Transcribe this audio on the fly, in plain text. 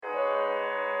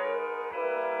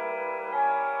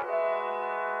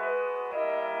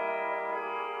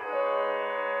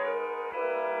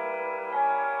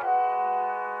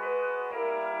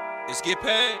Let's get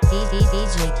paid.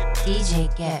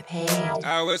 DJ get paid.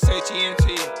 I always say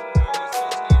TNT.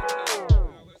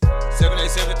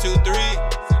 78723.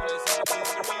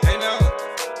 Hey, no.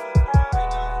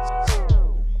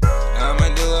 I'ma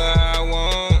do what I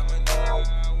want.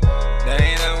 That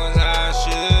ain't always how I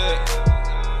should.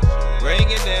 Break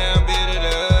it down, build it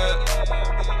up.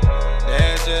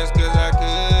 That's just cause I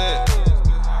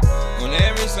could. On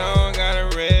every song, got a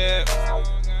rep.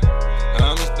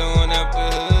 I'm just throwing up the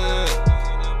hood.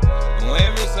 On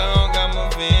every song, I'm a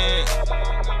vent.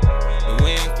 The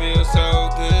wind feels so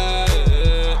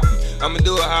good. I'ma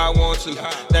do it how I want to.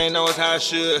 That ain't always how I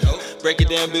should. Break it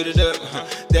down, build it up.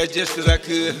 That's just cause I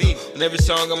could. On every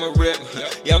song, I'm a rep.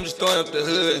 Yeah, I'm just throwing up the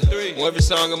hood. On every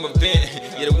song, I'm a vent.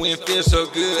 Yeah, the wind feels so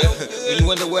good. When you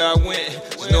wonder where I went,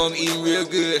 just know I'm eating real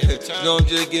good. Just know I'm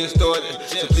just getting started.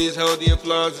 So please hold the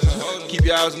applause. Keep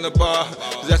your eyes on the bar,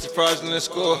 cause that's the fraudulent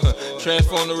score.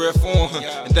 Transform the reform,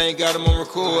 and thank God I'm on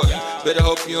record. Better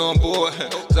hope you're on board,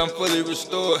 cause I'm fully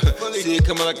restored. See it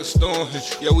coming like a storm.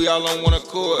 Yeah, we all on one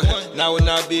accord. Now I will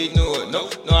not be ignored. No,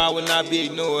 I will not be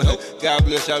ignored. God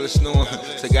bless y'all to snoring.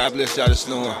 So God bless y'all to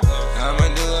snoring. I'ma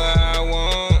do what I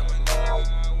want.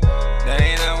 That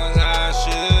ain't always how I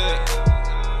should.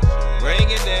 Break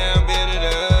it down, build it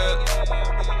up.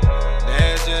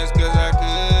 That's just cause I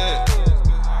could.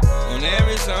 On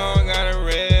every song, got a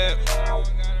rep.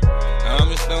 I'm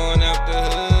just throwing up the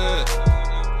hood.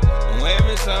 On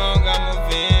every song, I'm a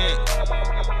vent.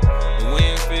 The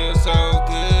wind feels so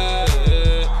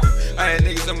good. I had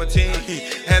niggas on my team,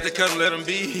 had to cut and let them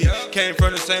be. Came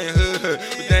from the same hood,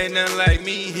 but they ain't nothing like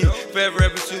me. Forever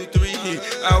rapping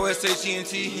 2-3, I always say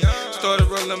TNT. Started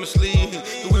rolling up my sleeve,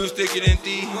 the wheels thicker than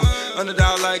thief.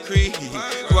 Underdog like Creed,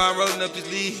 why I'm rolling up this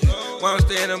lead. Why I'm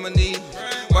staying on my knees,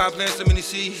 why I plant so many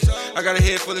seeds. I got a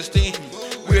head full of steam,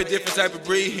 we're a different type of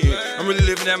breed. I'm really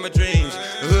living out my dreams,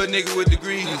 a hood nigga with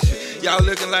degrees. Y'all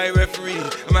looking like referees,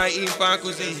 I'm out eating fine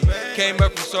cuisine. Came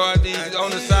up from sardines, on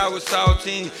the side with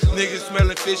saltine. Niggas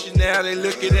smelling fishy now, they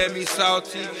looking at me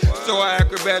salty. So I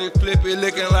acrobatic flip it,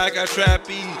 looking like I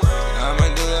trapeze. I'ma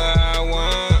do what I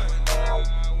want.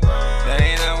 That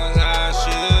ain't always how I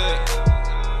should.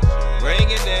 Break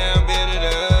it down, build it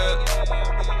up.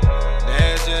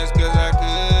 That's just cause I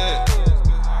could.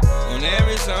 On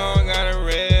every song, got a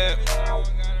rep.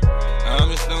 I'm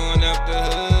just throwing up the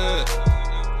hood.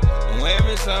 On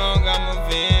every song, I'm a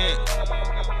vent.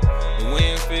 The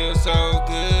wind feels so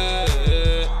good.